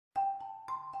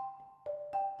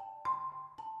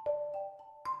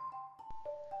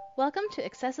Welcome to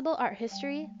Accessible Art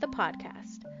History, the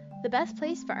podcast, the best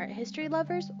place for art history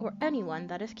lovers or anyone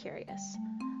that is curious.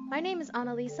 My name is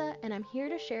Annalisa, and I'm here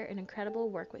to share an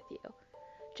incredible work with you.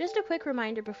 Just a quick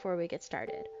reminder before we get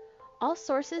started. All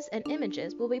sources and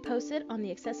images will be posted on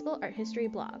the Accessible Art History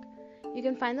blog. You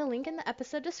can find the link in the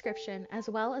episode description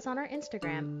as well as on our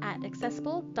Instagram at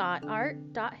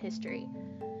accessible.art.history.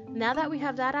 Now that we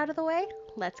have that out of the way,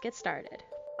 let's get started.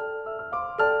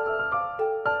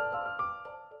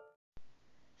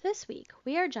 This week,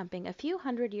 we are jumping a few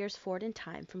hundred years forward in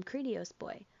time from Cretios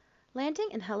Boy. Landing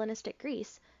in Hellenistic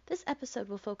Greece, this episode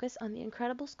will focus on the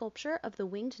incredible sculpture of the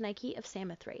Winged Nike of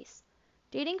Samothrace.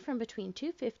 Dating from between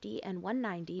 250 and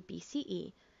 190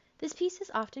 BCE, this piece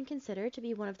is often considered to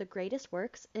be one of the greatest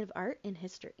works of art in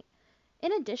history.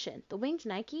 In addition, the Winged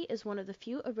Nike is one of the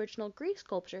few original Greek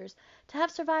sculptures to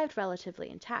have survived relatively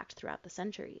intact throughout the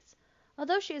centuries.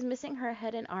 Although she is missing her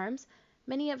head and arms,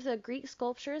 many of the Greek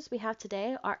sculptures we have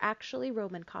today are actually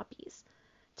Roman copies.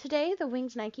 Today, the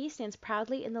Winged Nike stands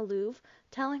proudly in the Louvre,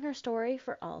 telling her story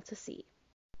for all to see.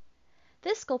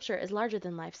 This sculpture is larger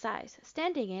than life size,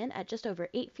 standing in at just over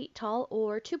 8 feet tall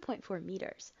or 2.4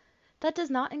 meters. That does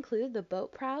not include the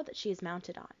boat prow that she is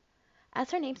mounted on.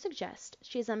 As her name suggests,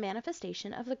 she is a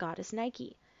manifestation of the goddess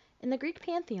Nike. In the Greek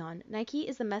pantheon, Nike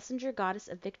is the messenger goddess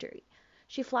of victory.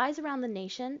 She flies around the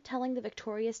nation, telling the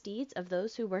victorious deeds of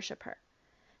those who worship her.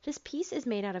 This piece is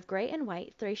made out of gray and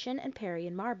white Thracian and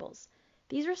Parian marbles.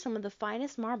 These are some of the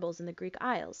finest marbles in the Greek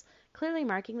Isles, clearly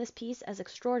marking this piece as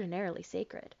extraordinarily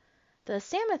sacred. The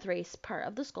Samothrace part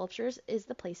of the sculptures is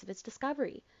the place of its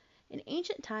discovery. In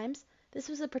ancient times, this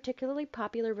was a particularly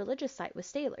popular religious site with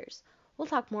sailors. We'll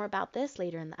talk more about this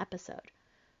later in the episode.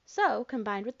 So,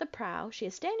 combined with the prow she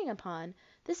is standing upon,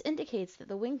 this indicates that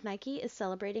the Winged Nike is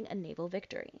celebrating a naval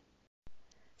victory.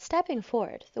 Stepping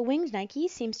forward, the Winged Nike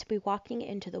seems to be walking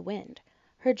into the wind.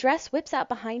 Her dress whips out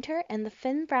behind her and the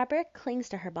fin fabric clings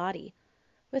to her body.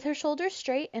 With her shoulders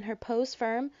straight and her pose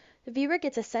firm, the viewer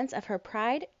gets a sense of her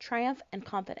pride, triumph, and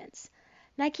confidence.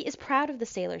 Nike is proud of the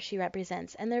sailors she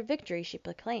represents and their victory she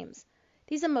proclaims.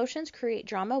 These emotions create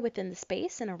drama within the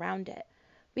space and around it.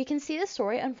 We can see the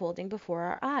story unfolding before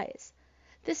our eyes.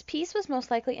 This piece was most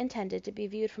likely intended to be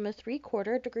viewed from a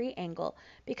 3/4-degree angle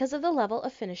because of the level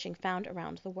of finishing found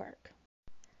around the work.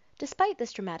 Despite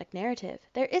this dramatic narrative,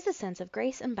 there is a sense of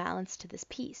grace and balance to this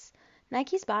piece.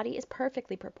 Nike's body is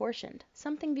perfectly proportioned,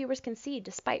 something viewers can see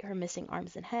despite her missing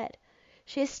arms and head.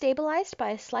 She is stabilized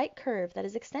by a slight curve that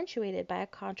is accentuated by a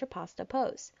contrapposto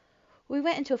pose. We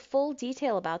went into full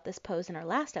detail about this pose in our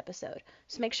last episode,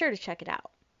 so make sure to check it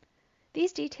out.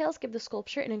 These details give the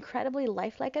sculpture an incredibly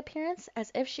lifelike appearance,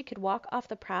 as if she could walk off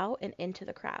the prow and into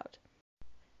the crowd.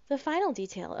 The final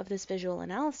detail of this visual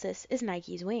analysis is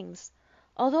Nike's wings.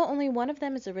 Although only one of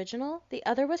them is original, the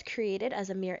other was created as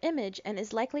a mirror image and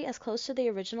is likely as close to the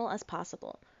original as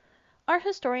possible. Art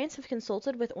historians have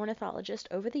consulted with ornithologists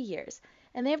over the years,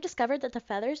 and they have discovered that the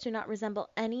feathers do not resemble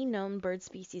any known bird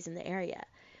species in the area.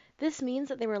 This means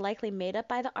that they were likely made up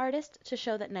by the artist to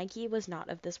show that Nike was not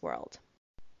of this world.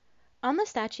 On the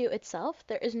statue itself,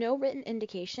 there is no written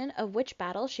indication of which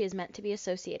battle she is meant to be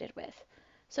associated with,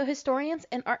 so historians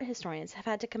and art historians have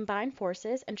had to combine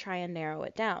forces and try and narrow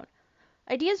it down.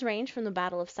 Ideas range from the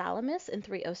Battle of Salamis in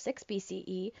 306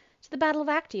 BCE to the Battle of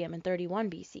Actium in 31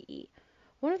 BCE.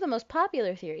 One of the most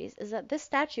popular theories is that this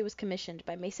statue was commissioned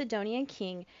by Macedonian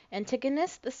king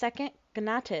Antigonus II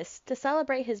Gonatas to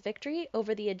celebrate his victory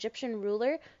over the Egyptian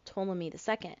ruler Ptolemy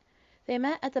II. They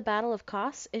met at the Battle of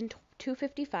Kos in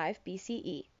 255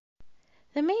 BCE.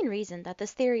 The main reason that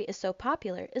this theory is so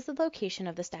popular is the location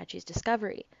of the statue's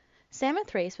discovery.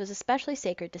 Samothrace was especially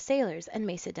sacred to sailors and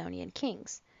Macedonian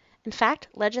kings. In fact,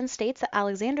 legend states that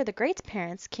Alexander the Great's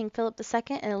parents, King Philip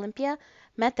II and Olympia,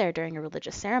 met there during a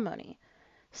religious ceremony.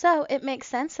 So, it makes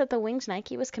sense that the Winged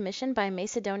Nike was commissioned by a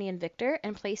Macedonian victor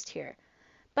and placed here.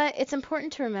 But it's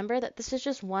important to remember that this is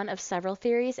just one of several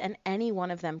theories, and any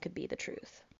one of them could be the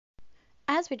truth.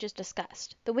 As we just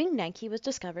discussed, the Winged Nike was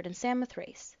discovered in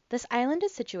Samothrace. This island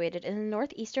is situated in the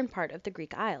northeastern part of the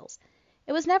Greek Isles.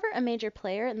 It was never a major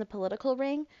player in the political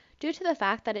ring due to the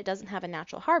fact that it doesn't have a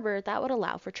natural harbor that would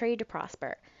allow for trade to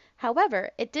prosper.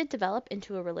 However, it did develop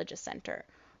into a religious center.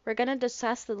 We're going to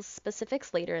discuss the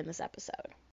specifics later in this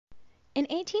episode. In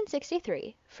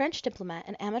 1863, French diplomat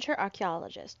and amateur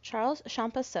archaeologist Charles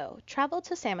Champasseau traveled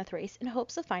to Samothrace in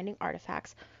hopes of finding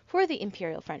artifacts for the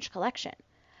Imperial French collection.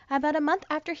 About a month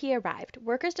after he arrived,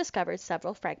 workers discovered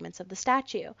several fragments of the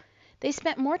statue. They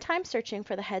spent more time searching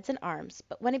for the heads and arms,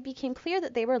 but when it became clear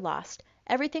that they were lost,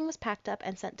 everything was packed up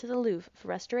and sent to the Louvre for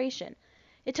restoration.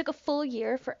 It took a full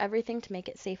year for everything to make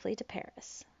it safely to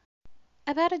Paris.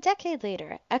 About a decade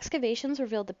later, excavations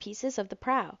revealed the pieces of the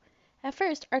prow. At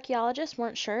first, archaeologists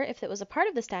weren't sure if it was a part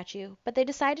of the statue, but they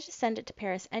decided to send it to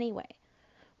Paris anyway.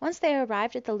 Once they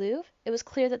arrived at the Louvre, it was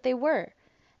clear that they were.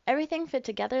 Everything fit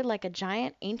together like a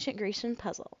giant ancient Grecian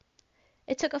puzzle.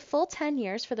 It took a full 10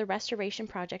 years for the restoration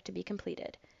project to be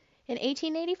completed. In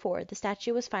 1884, the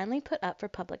statue was finally put up for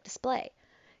public display.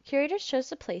 Curators chose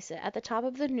to place it at the top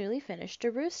of the newly finished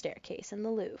Giroux staircase in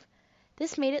the Louvre.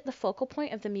 This made it the focal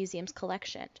point of the museum's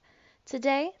collection.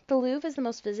 Today, the Louvre is the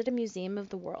most visited museum of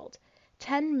the world.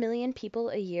 10 million people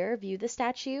a year view the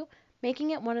statue,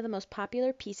 making it one of the most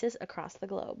popular pieces across the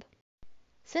globe.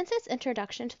 Since its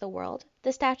introduction to the world,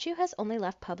 the statue has only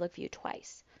left public view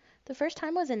twice. The first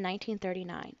time was in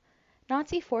 1939.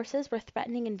 Nazi forces were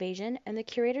threatening invasion, and the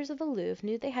curators of the Louvre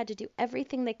knew they had to do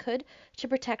everything they could to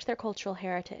protect their cultural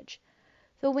heritage.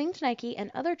 The Winged Nike and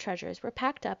other treasures were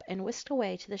packed up and whisked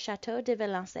away to the Château de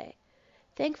Valençay.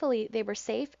 Thankfully, they were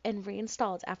safe and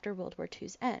reinstalled after World War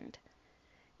II's end.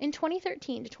 In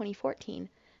 2013 to 2014,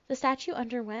 the statue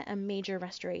underwent a major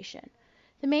restoration.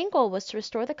 The main goal was to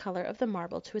restore the color of the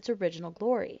marble to its original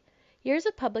glory. Years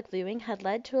of public viewing had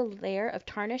led to a layer of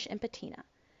tarnish and patina.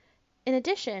 In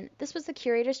addition, this was the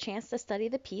curator's chance to study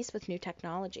the piece with new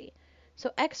technology.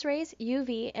 So X-rays,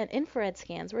 UV, and infrared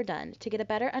scans were done to get a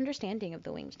better understanding of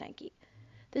the Winged Nike.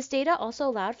 This data also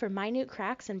allowed for minute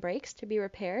cracks and breaks to be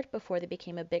repaired before they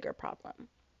became a bigger problem.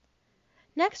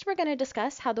 Next, we're going to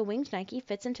discuss how the Winged Nike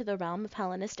fits into the realm of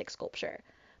Hellenistic sculpture.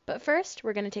 But first,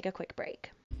 we're going to take a quick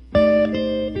break.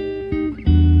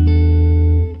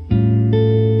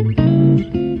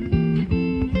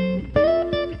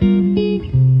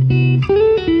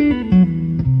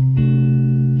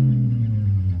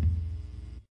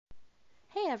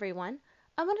 Hey everyone!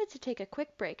 I wanted to take a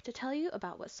quick break to tell you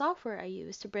about what software I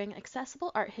use to bring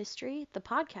Accessible Art History, the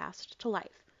podcast, to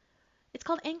life. It's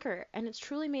called Anchor, and it's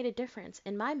truly made a difference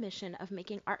in my mission of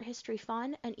making art history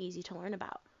fun and easy to learn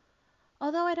about.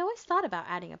 Although I'd always thought about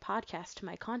adding a podcast to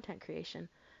my content creation,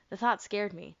 the thought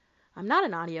scared me. I'm not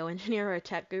an audio engineer or a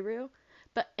tech guru,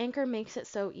 but Anchor makes it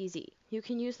so easy. You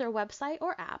can use their website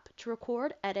or app to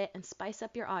record, edit, and spice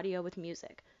up your audio with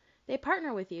music. They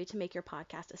partner with you to make your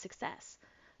podcast a success.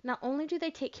 Not only do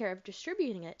they take care of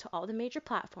distributing it to all the major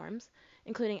platforms,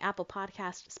 including Apple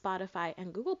Podcast, Spotify,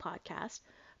 and Google Podcast,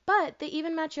 but they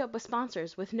even match you up with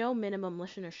sponsors with no minimum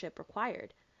listenership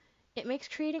required. It makes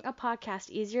creating a podcast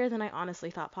easier than I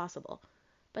honestly thought possible.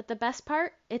 But the best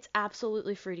part, it's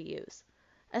absolutely free to use.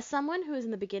 As someone who is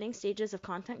in the beginning stages of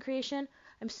content creation,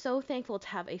 I'm so thankful to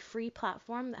have a free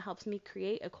platform that helps me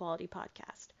create a quality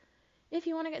podcast. If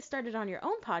you want to get started on your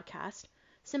own podcast,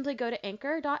 simply go to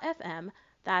anchor.fm,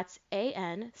 that's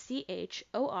ANCHOR-FM,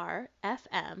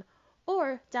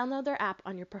 or download their app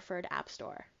on your preferred app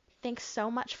store. Thanks so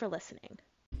much for listening.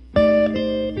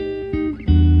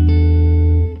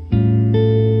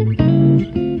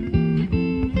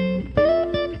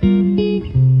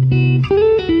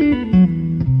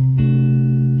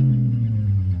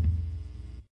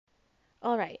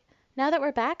 Alright, now that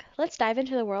we're back, let's dive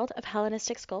into the world of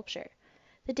Hellenistic sculpture.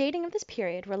 The dating of this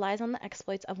period relies on the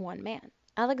exploits of one man,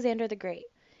 Alexander the Great.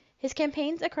 His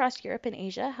campaigns across Europe and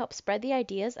Asia helped spread the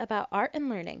ideas about art and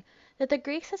learning that the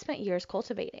Greeks had spent years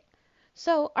cultivating.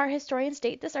 So, our historians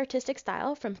date this artistic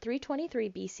style from 323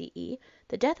 BCE,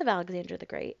 the death of Alexander the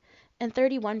Great, and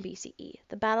 31 BCE,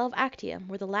 the Battle of Actium,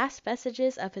 where the last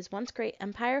vestiges of his once great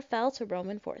empire fell to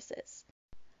Roman forces.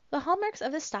 The hallmarks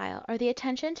of this style are the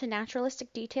attention to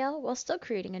naturalistic detail while still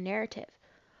creating a narrative.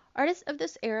 Artists of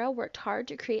this era worked hard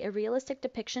to create a realistic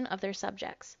depiction of their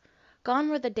subjects. Gone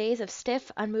were the days of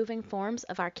stiff, unmoving forms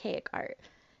of archaic art.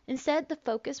 Instead, the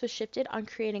focus was shifted on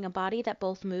creating a body that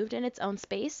both moved in its own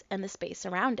space and the space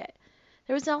around it.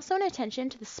 There was also an attention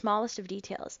to the smallest of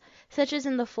details, such as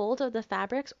in the fold of the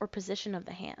fabrics or position of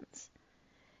the hands.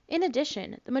 In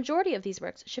addition, the majority of these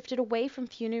works shifted away from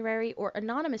funerary or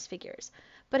anonymous figures,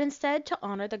 but instead to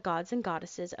honor the gods and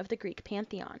goddesses of the Greek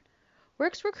pantheon.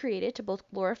 Works were created to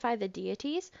both glorify the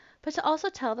deities, but to also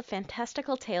tell the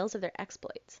fantastical tales of their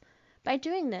exploits. By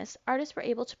doing this, artists were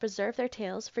able to preserve their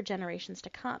tales for generations to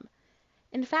come.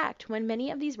 In fact, when many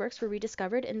of these works were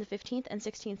rediscovered in the 15th and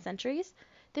 16th centuries,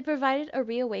 they provided a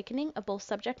reawakening of both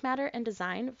subject matter and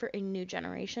design for a new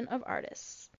generation of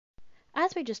artists.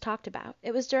 As we just talked about,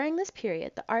 it was during this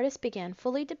period that artists began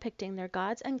fully depicting their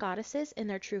gods and goddesses in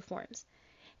their true forms.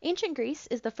 Ancient Greece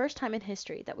is the first time in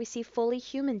history that we see fully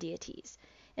human deities.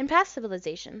 In past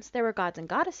civilizations, there were gods and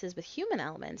goddesses with human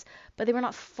elements, but they were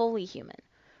not fully human.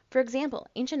 For example,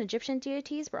 ancient Egyptian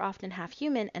deities were often half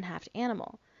human and half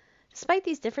animal. Despite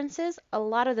these differences, a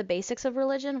lot of the basics of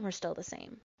religion were still the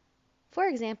same. For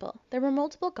example, there were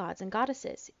multiple gods and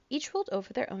goddesses, each ruled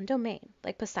over their own domain,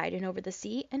 like Poseidon over the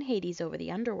sea and Hades over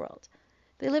the underworld.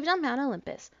 They lived on Mount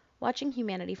Olympus, watching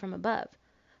humanity from above.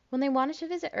 When they wanted to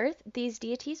visit Earth, these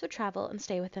deities would travel and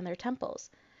stay within their temples.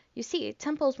 You see,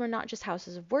 temples were not just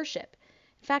houses of worship.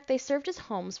 In fact, they served as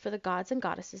homes for the gods and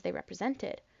goddesses they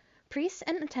represented. Priests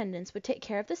and attendants would take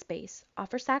care of the space,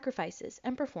 offer sacrifices,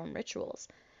 and perform rituals.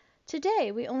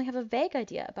 Today, we only have a vague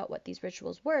idea about what these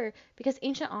rituals were because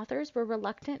ancient authors were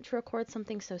reluctant to record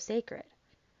something so sacred.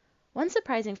 One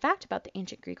surprising fact about the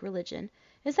ancient Greek religion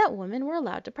is that women were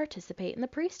allowed to participate in the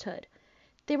priesthood.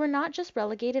 They were not just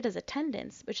relegated as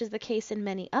attendants, which is the case in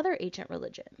many other ancient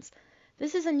religions.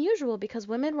 This is unusual because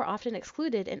women were often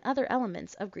excluded in other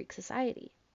elements of Greek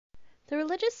society. The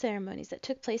religious ceremonies that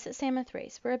took place at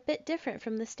Samothrace were a bit different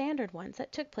from the standard ones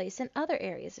that took place in other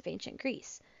areas of ancient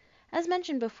Greece. As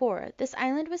mentioned before, this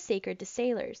island was sacred to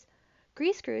sailors.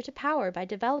 Greece grew to power by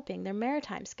developing their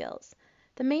maritime skills.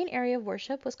 The main area of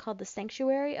worship was called the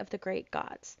Sanctuary of the Great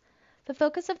Gods. The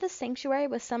focus of the sanctuary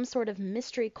was some sort of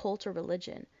mystery cult or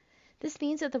religion. This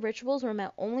means that the rituals were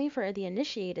meant only for the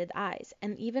initiated eyes,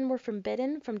 and even were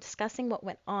forbidden from discussing what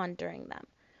went on during them.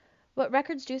 What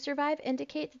records do survive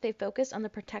indicate that they focused on the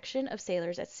protection of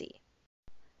sailors at sea.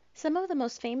 Some of the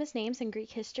most famous names in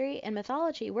Greek history and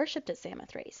mythology worshipped at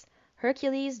Samothrace.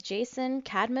 Hercules, Jason,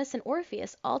 Cadmus, and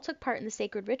Orpheus all took part in the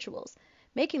sacred rituals,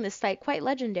 making this site quite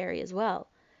legendary as well.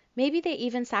 Maybe they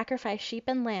even sacrificed sheep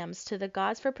and lambs to the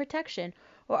gods for protection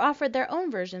or offered their own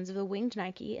versions of the Winged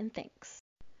Nike in thanks.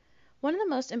 One of the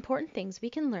most important things we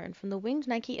can learn from the Winged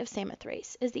Nike of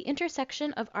Samothrace is the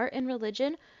intersection of art and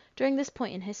religion during this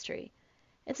point in history.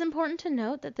 It's important to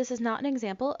note that this is not an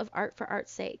example of art for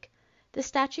art's sake. The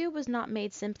statue was not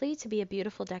made simply to be a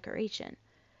beautiful decoration.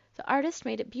 The artist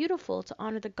made it beautiful to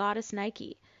honor the goddess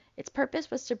Nike. Its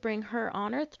purpose was to bring her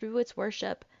honor through its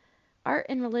worship. Art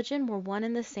and religion were one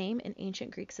and the same in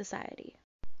ancient Greek society.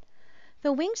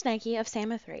 The Winged Nike of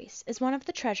Samothrace is one of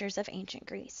the treasures of ancient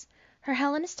Greece. Her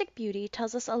Hellenistic beauty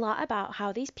tells us a lot about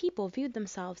how these people viewed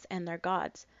themselves and their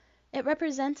gods. It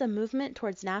represents a movement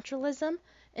towards naturalism,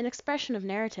 an expression of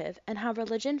narrative, and how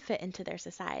religion fit into their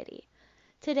society.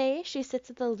 Today, she sits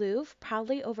at the Louvre,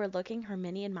 proudly overlooking her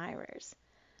many admirers.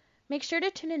 Make sure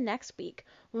to tune in next week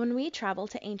when we travel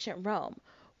to ancient Rome.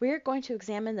 We're going to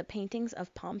examine the paintings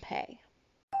of Pompeii.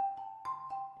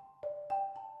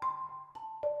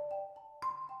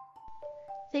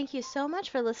 Thank you so much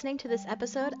for listening to this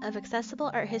episode of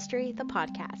Accessible Art History, the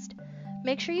podcast.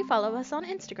 Make sure you follow us on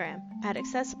Instagram at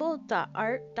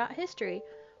accessible.art.history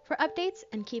for updates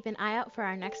and keep an eye out for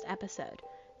our next episode.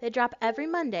 They drop every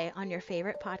Monday on your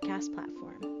favorite podcast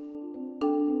platform.